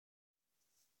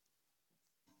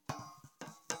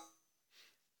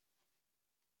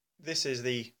This is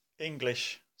the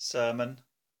English sermon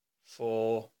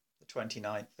for the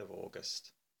 29th of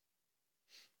August.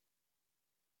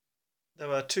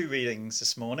 There are two readings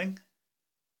this morning,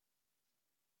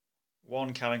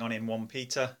 one carrying on in 1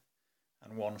 Peter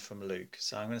and one from Luke.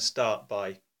 So I'm going to start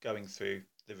by going through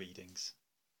the readings.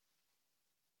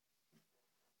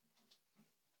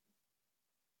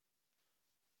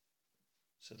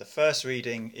 So the first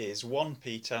reading is 1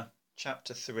 Peter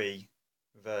chapter 3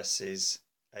 verses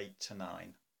 8 to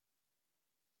 9.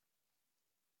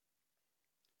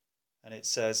 And it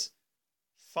says,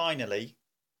 "Finally,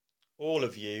 all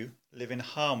of you live in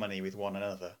harmony with one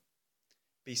another.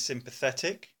 Be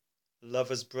sympathetic,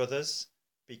 love as brothers,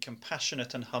 be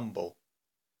compassionate and humble.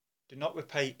 Do not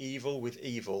repay evil with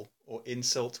evil or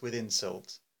insult with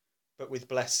insult, but with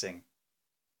blessing,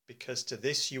 because to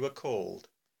this you are called,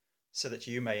 so that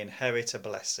you may inherit a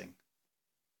blessing."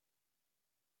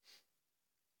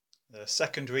 The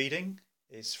second reading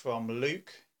is from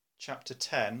Luke chapter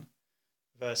 10,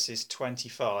 verses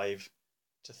 25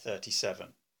 to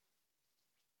 37.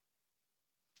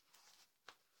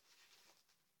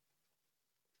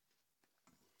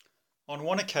 On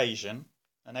one occasion,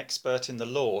 an expert in the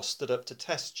law stood up to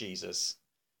test Jesus.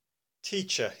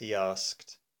 "Teacher," he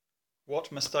asked,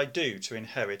 "what must I do to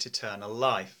inherit eternal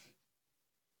life?"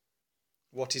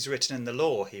 "What is written in the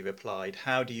law?" he replied.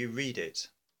 "How do you read it?"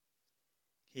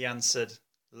 He answered,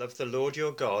 "Love the Lord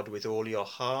your God with all your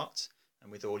heart, and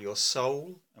with all your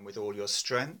soul, and with all your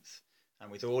strength,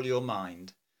 and with all your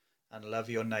mind, and love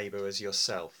your neighbour as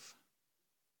yourself."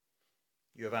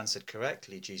 "You have answered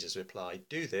correctly," Jesus replied.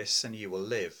 "Do this and you will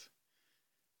live."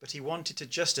 But he wanted to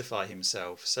justify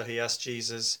himself, so he asked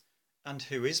Jesus, "And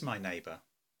who is my neighbour?"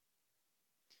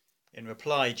 In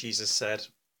reply, Jesus said,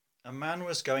 "A man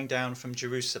was going down from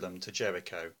Jerusalem to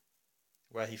Jericho,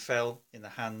 where he fell in the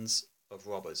hands of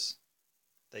robbers.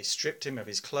 They stripped him of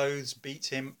his clothes, beat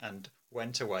him, and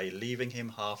went away, leaving him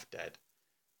half dead.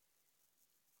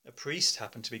 A priest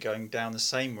happened to be going down the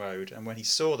same road, and when he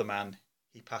saw the man,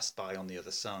 he passed by on the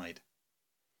other side.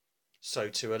 So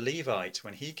too a Levite,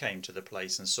 when he came to the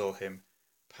place and saw him,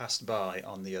 passed by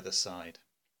on the other side.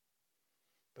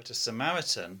 But a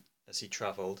Samaritan, as he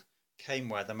travelled, came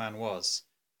where the man was,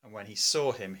 and when he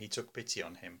saw him, he took pity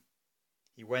on him.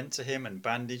 He went to him and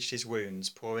bandaged his wounds,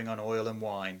 pouring on oil and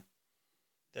wine.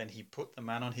 Then he put the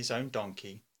man on his own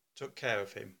donkey, took care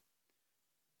of him,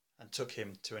 and took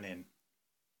him to an inn.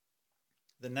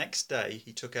 The next day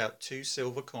he took out 2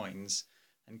 silver coins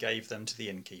and gave them to the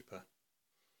innkeeper.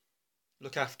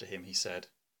 'Look after him,' he said,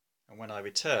 'and when I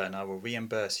return I will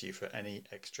reimburse you for any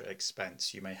extra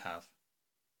expense you may have.'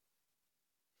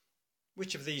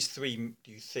 Which of these three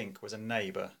do you think was a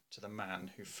neighbour to the man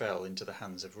who fell into the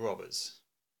hands of robbers?"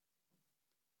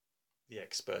 The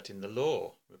expert in the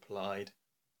law replied,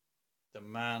 "The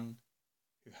man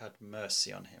who had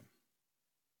mercy on him."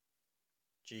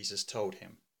 Jesus told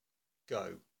him,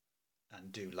 "Go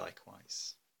and do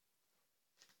likewise."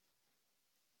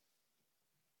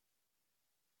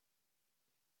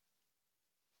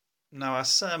 Now our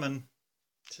sermon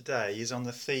today is on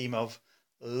the theme of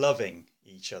loving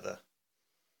each other,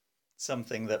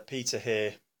 something that Peter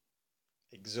here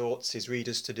exhorts his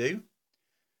readers to do,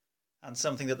 and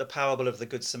something that the parable of the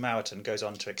Good Samaritan goes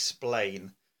on to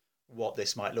explain what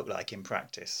this might look like in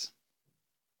practice.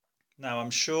 Now, I'm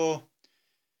sure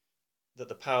that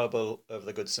the parable of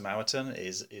the Good Samaritan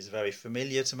is very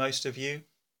familiar to most of you.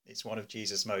 It's one of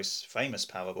Jesus' most famous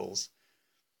parables.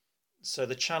 So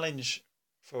the challenge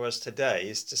for us today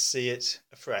is to see it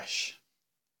afresh.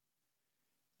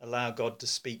 Allow God to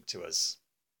speak to us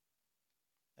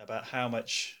about how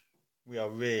much we are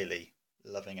really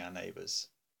loving our neighbours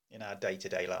in our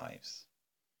day-to-day lives.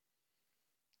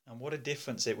 And what a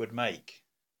difference it would make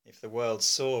if the world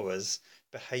saw us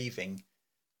behaving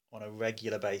on a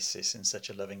regular basis in such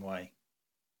a loving way.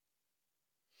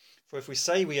 For if we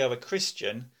say we are a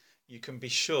Christian, you can be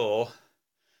sure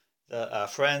that our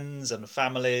friends and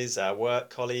families, our work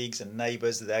colleagues and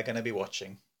neighbours, they're going to be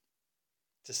watching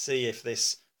to see if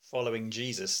this following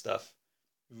Jesus stuff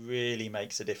really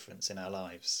makes a difference in our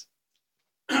lives.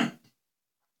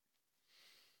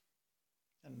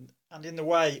 and in the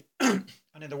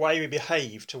way we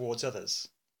behave towards others,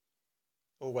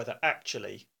 or whether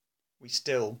actually we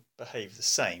still behave the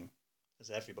same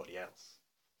as everybody else.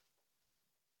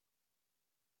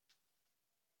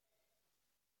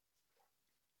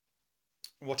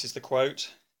 What is the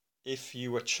quote? "If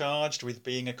you were charged with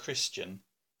being a Christian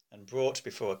and brought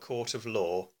before a court of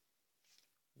law,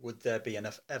 would there be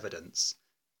enough evidence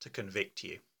to convict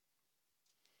you?"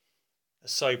 A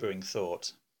sobering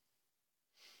thought.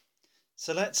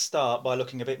 So let's start by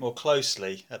looking a bit more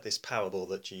closely at this parable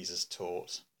that Jesus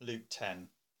taught, Luke 10,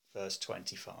 verse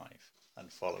 25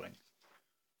 and following.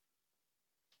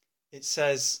 It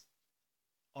says,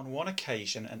 "On one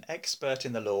occasion, an expert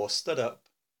in the law stood up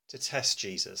to test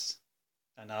Jesus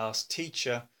and asked,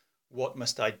 'Teacher, what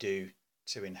must I do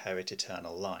to inherit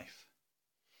eternal life?'"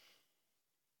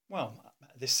 Well,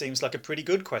 this seems like a pretty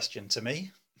good question to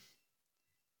me.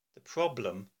 The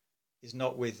problem is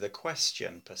not with the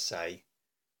question per se,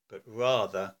 but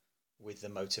rather with the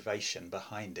motivation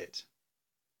behind it.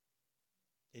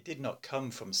 It did not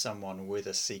come from someone with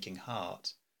a seeking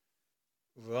heart.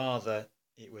 Rather,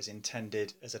 it was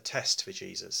intended as a test for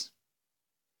Jesus.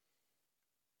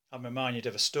 I'm reminded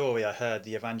of a story I heard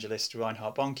the evangelist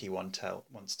Reinhard Bonnke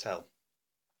once tell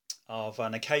of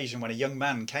an occasion when a young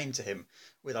man came to him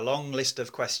with a long list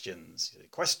of questions.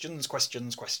 Questions,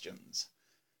 questions, questions.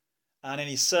 And in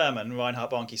his sermon,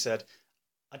 Reinhard Bonnke said,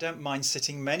 "I don't mind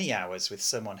sitting many hours with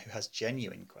someone who has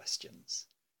genuine questions,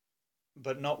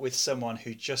 but not with someone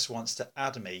who just wants to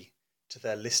add me to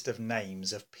their list of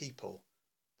names of people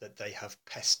that they have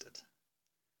pestered."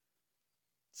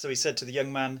 So he said to the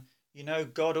young man, "You know,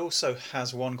 God also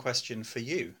has one question for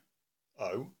you."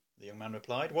 "Oh," the young man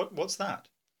replied, what's that?"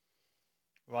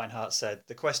 Reinhard said,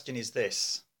 "The question is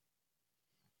this: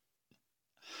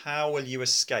 how will you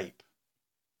escape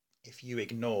if you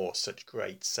ignore such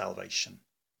great salvation?"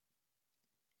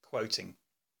 Quoting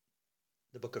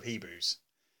the book of Hebrews,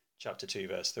 chapter 2,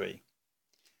 verse 3.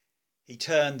 He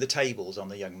turned the tables on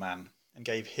the young man and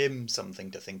gave him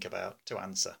something to think about, to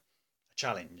answer, a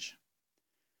challenge.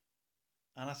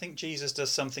 And I think Jesus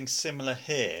does something similar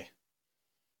here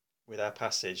with our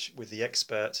passage with the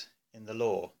expert in the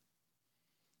law.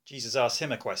 Jesus asks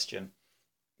him a question: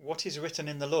 "What is written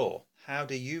in the law? How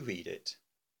do you read it?"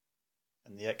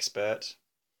 And the expert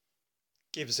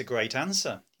gives a great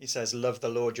answer. He says, "Love the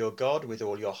Lord your God with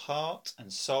all your heart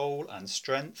and soul and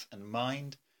strength and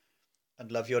mind, and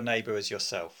love your neighbour as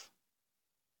yourself."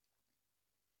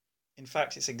 In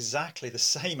fact, it's exactly the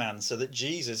same answer that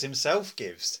Jesus himself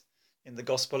gives in the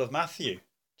Gospel of Matthew,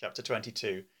 chapter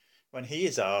 22, when he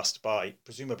is asked by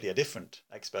presumably a different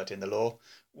expert in the law,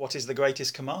 what is the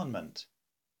greatest commandment?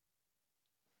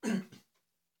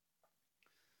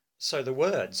 So the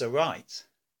words are right,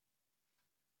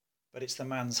 but it's the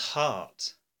man's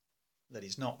heart that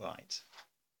is not right.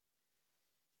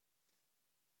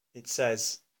 It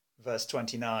says, verse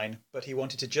 29, "But he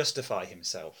wanted to justify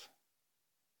himself.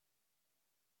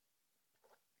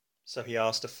 So he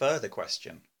asked a further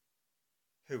question: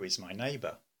 who is my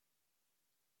neighbour?"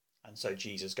 And so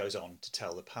Jesus goes on to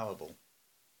tell the parable.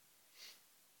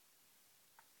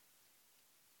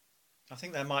 I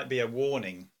think there might be a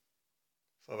warning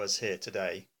for us here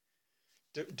today.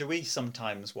 Do we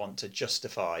sometimes want to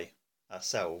justify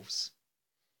ourselves?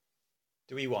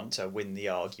 Do we want to win the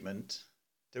argument?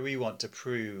 Do we want to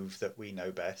prove that we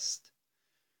know best?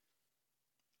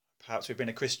 Perhaps we've been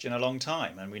a Christian a long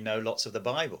time and we know lots of the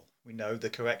Bible. We know the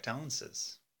correct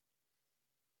answers.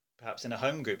 Perhaps in a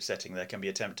home group setting there can be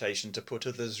a temptation to put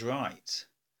others right.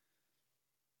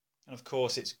 And of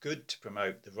course it's good to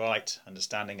promote the right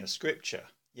understanding of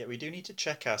Scripture, yet we do need to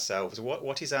check ourselves.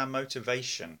 What is our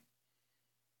motivation?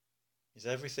 Is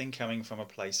everything coming from a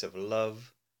place of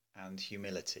love and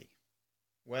humility?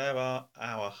 Where are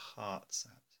our hearts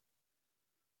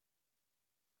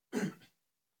at?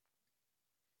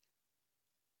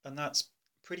 And that's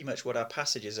pretty much what our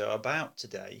passages are about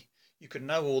today. You can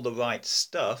know all the right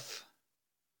stuff,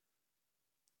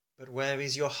 but where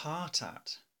is your heart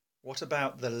at? What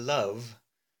about the love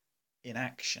in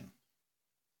action?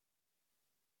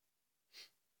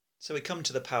 So we come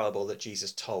to the parable that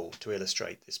Jesus told to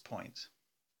illustrate this point.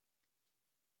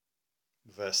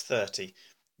 Verse 30,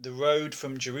 "The road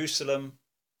from Jerusalem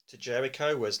to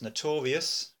Jericho was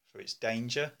notorious for its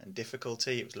danger and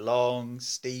difficulty. It was long,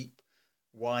 steep,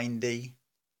 windy.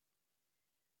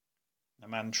 A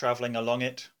man travelling along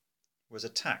it was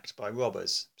attacked by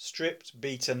robbers, stripped,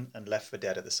 beaten, and left for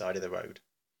dead at the side of the road.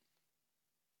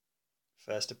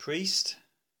 First a priest,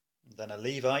 then a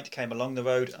Levite came along the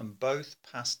road, and both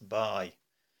passed by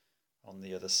on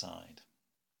the other side."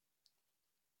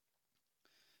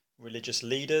 Religious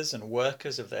leaders and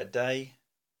workers of their day,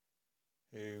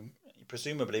 who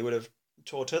presumably would have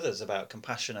taught others about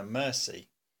compassion and mercy,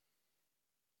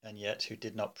 and yet who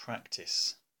did not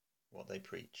practice what they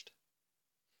preached.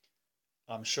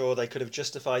 I'm sure they could have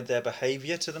justified their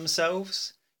behaviour to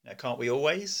themselves. Can't we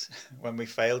always, when we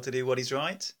fail to do what is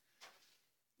right?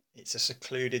 It's a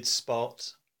secluded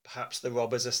spot. Perhaps the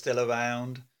robbers are still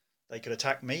around. They could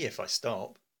attack me if I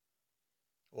stop.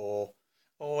 Or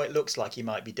it looks like he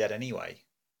might be dead anyway.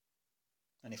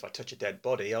 And if I touch a dead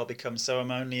body, I'll become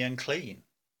ceremonially unclean.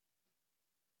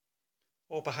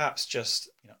 Or perhaps just,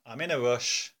 I'm in a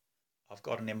rush, I've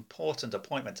got an important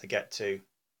appointment to get to.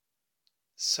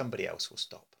 Somebody else will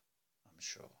stop, I'm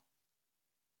sure.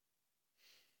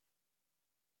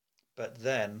 But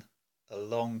then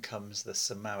along comes the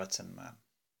Samaritan man,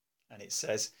 and it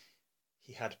says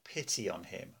he had pity on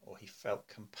him, or he felt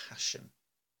compassion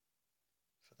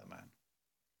for the man.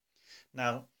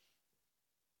 Now,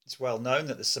 it's well known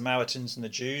that the Samaritans and the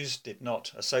Jews did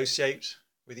not associate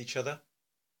with each other.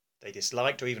 They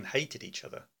disliked or even hated each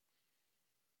other.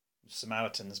 The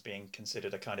Samaritans being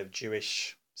considered a kind of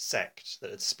Jewish sect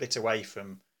that had split away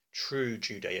from true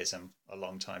Judaism a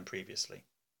long time previously.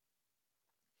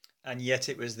 And yet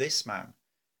it was this man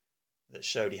that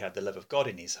showed he had the love of God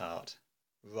in his heart,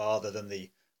 rather than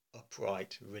the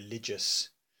upright, religious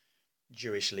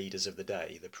Jewish leaders of the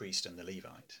day, the priest and the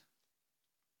Levite.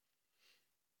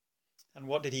 And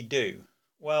what did he do?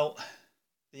 Well,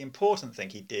 the important thing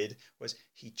he did was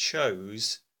he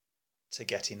chose to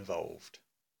get involved.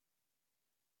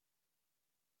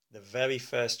 The very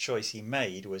first choice he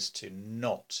made was to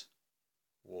not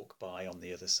walk by on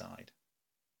the other side.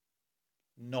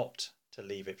 Not to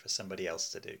leave it for somebody else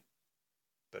to do,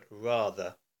 but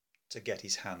rather to get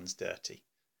his hands dirty,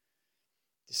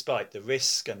 despite the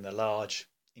risk and the large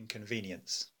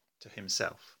inconvenience to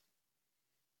himself.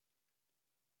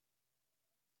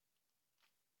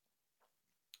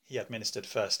 He administered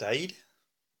first aid,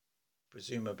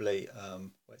 presumably,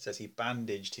 it says he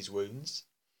bandaged his wounds.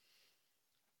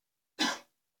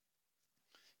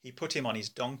 He put him on his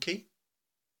donkey,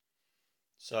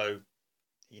 so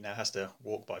he now has to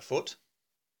walk by foot.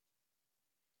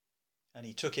 And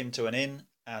he took him to an inn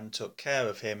and took care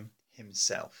of him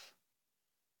himself.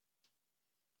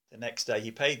 The next day he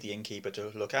paid the innkeeper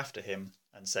to look after him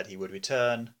and said he would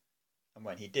return, and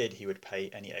when he did, he would pay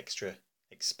any extra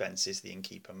expenses the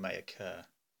innkeeper may occur.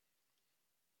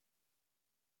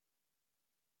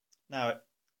 Now,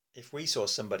 if we saw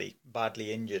somebody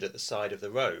badly injured at the side of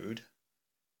the road,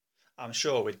 I'm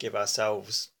sure we'd give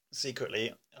ourselves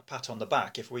secretly a pat on the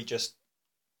back if we just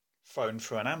phoned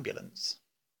for an ambulance.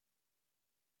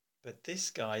 But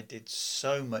this guy did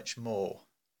so much more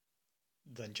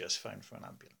than just phone for an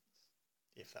ambulance,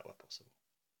 if that were possible.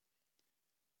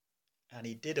 And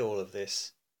he did all of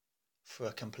this for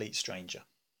a complete stranger.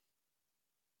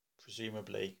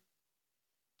 Presumably,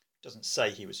 doesn't say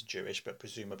he was Jewish, but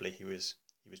presumably he was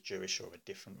Jewish or of a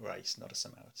different race, not a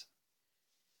Samaritan.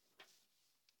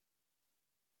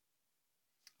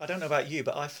 I don't know about you,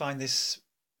 but I find this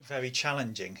very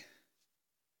challenging.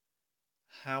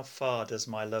 How far does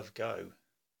my love go?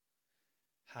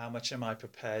 How much am I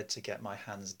prepared to get my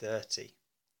hands dirty,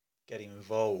 get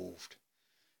involved,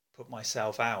 put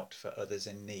myself out for others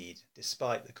in need,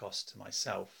 despite the cost to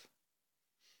myself?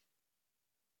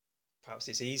 Perhaps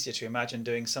it's easier to imagine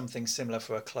doing something similar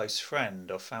for a close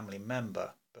friend or family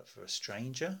member, but for a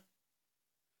stranger?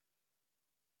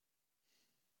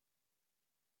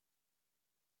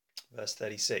 Verse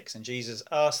 36, and Jesus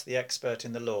asked the expert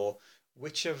in the law,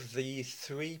 which of the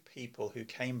three people who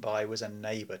came by was a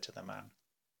neighbour to the man?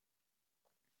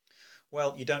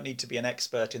 Well, you don't need to be an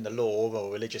expert in the law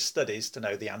or religious studies to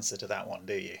know the answer to that one,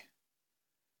 do you?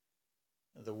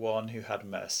 The one who had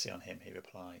mercy on him, he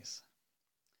replies.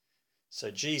 So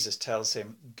Jesus tells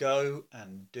him, go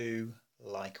and do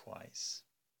likewise.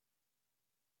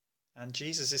 And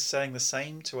Jesus is saying the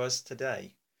same to us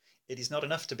today. It is not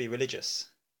enough to be religious.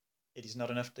 It is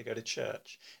not enough to go to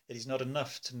church. It is not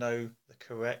enough to know the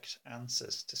correct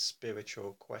answers to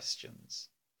spiritual questions.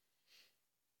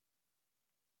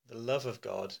 The love of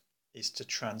God is to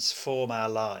transform our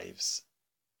lives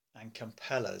and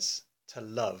compel us to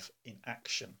love in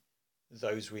action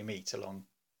those we meet along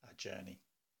our journey.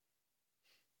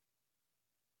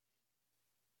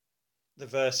 The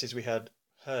verses we had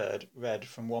read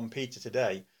from 1 Peter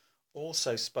today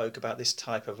also spoke about this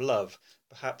type of love.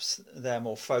 Perhaps they're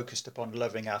more focused upon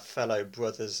loving our fellow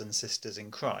brothers and sisters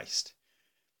in Christ.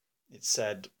 It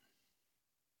said,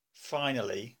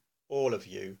 finally, all of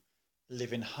you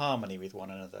live in harmony with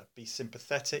one another. Be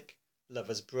sympathetic, love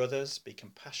as brothers, be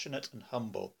compassionate and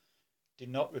humble. Do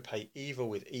not repay evil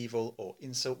with evil or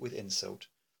insult with insult,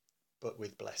 but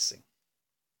with blessing.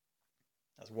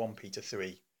 That's 1 Peter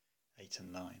 3, 8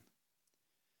 and 9.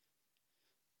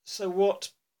 So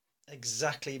what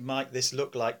exactly might this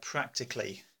look like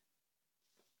practically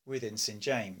within St.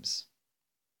 James?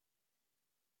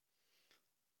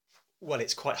 Well,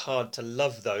 it's quite hard to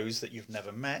love those that you've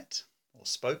never met or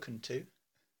spoken to.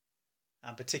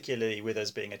 And particularly with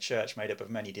us being a church made up of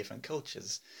many different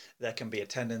cultures, there can be a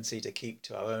tendency to keep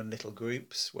to our own little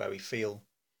groups where we feel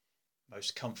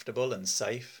most comfortable and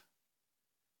safe.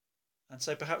 And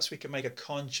so perhaps we can make a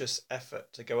conscious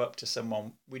effort to go up to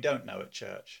someone we don't know at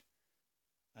church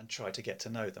and try to get to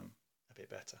know them a bit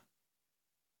better.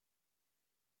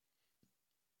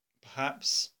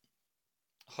 Perhaps,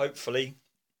 hopefully,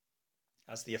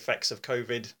 as the effects of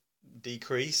COVID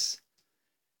decrease,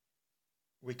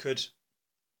 we could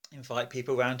invite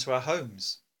people round to our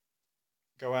homes,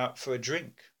 go out for a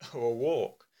drink or a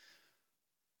walk,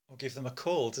 or give them a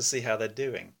call to see how they're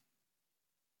doing.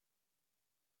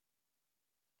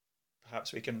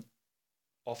 Perhaps we can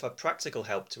offer practical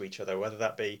help to each other, whether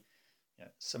that be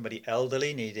somebody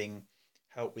elderly needing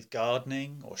help with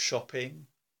gardening or shopping,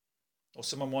 or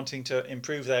someone wanting to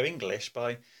improve their English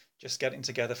by just getting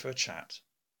together for a chat.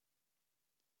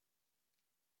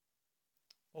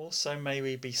 Also, may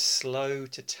we be slow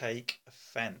to take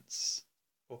offence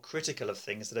or critical of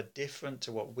things that are different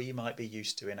to what we might be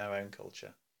used to in our own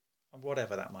culture, and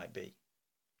whatever that might be.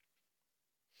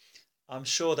 I'm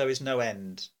sure there is no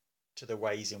end to the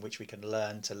ways in which we can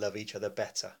learn to love each other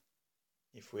better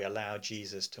if we allow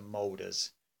Jesus to mould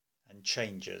us and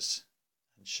change us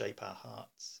and shape our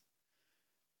hearts.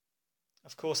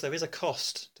 Of course, there is a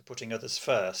cost to putting others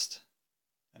first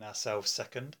and ourselves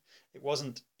second. It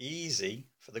wasn't easy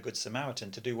for the Good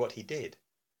Samaritan to do what he did,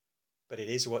 but it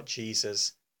is what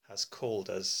Jesus has called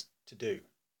us to do.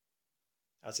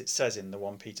 As it says in the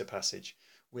 1 Peter passage,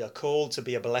 we are called to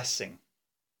be a blessing,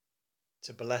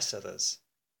 to bless others.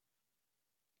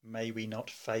 May we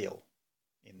not fail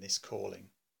in this calling.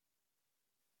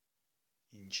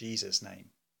 In Jesus' name,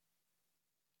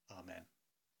 amen.